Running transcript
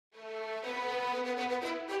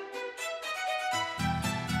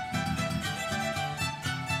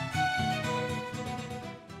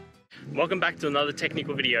Welcome back to another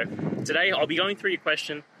technical video. Today I'll be going through your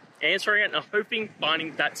question, answering it, and hoping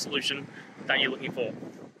finding that solution that you're looking for.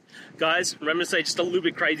 Guys, remember to stay just a little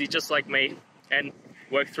bit crazy just like me and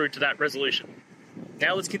work through to that resolution.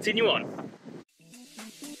 Now let's continue on.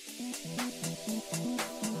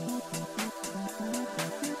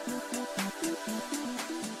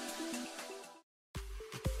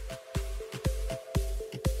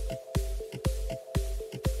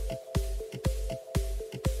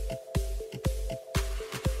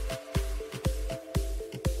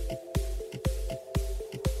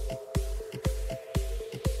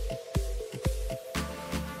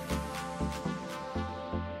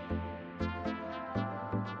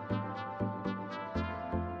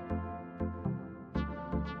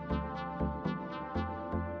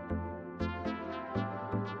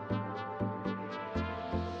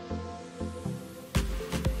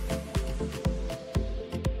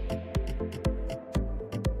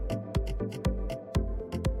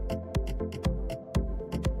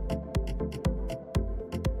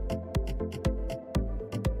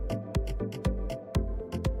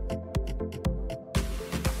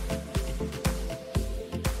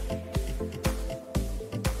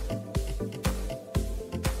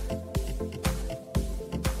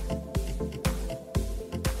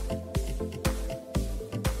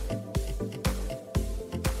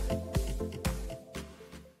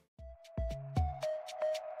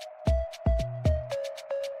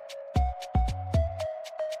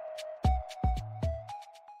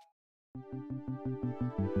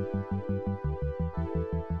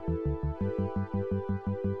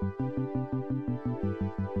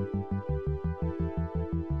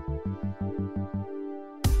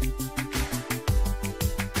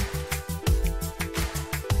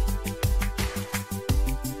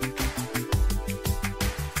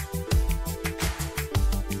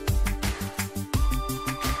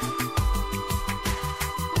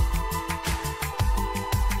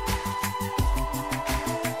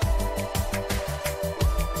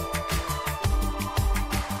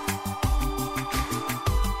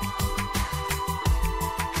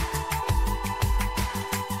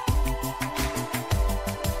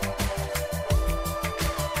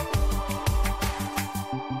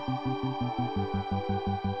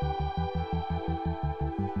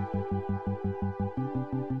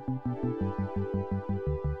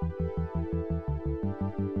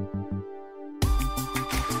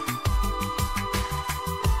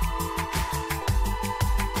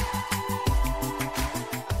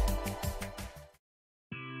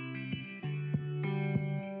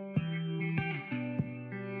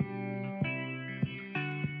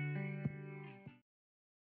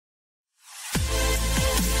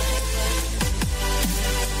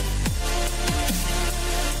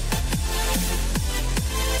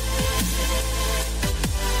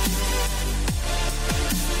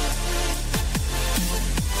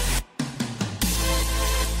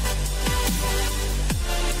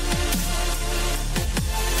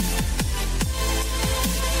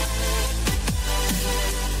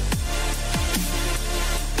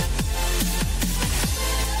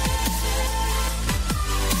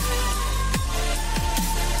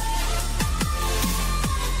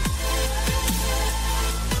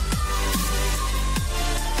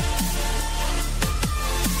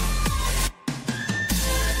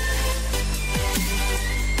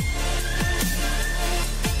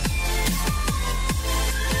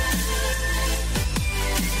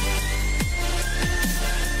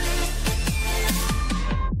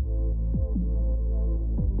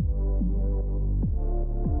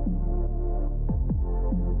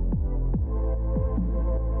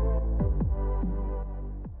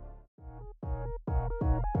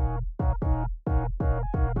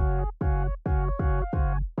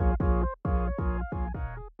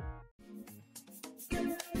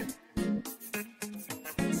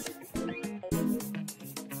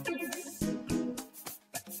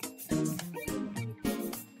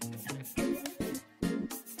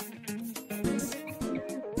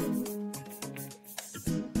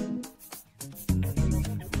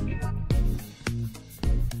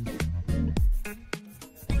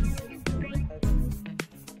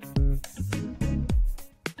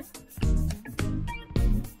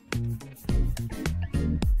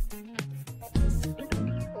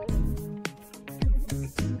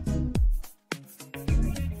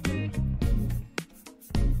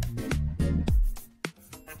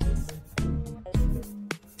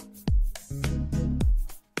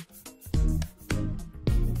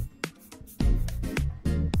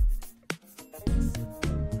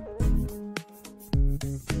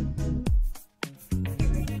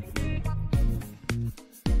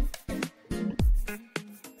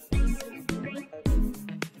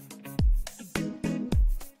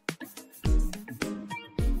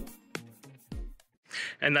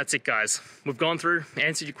 And that's it, guys. We've gone through,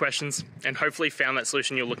 answered your questions, and hopefully found that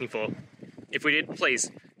solution you're looking for. If we did,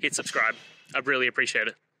 please hit subscribe. I'd really appreciate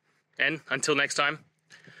it. And until next time,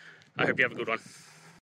 I hope you have a good one.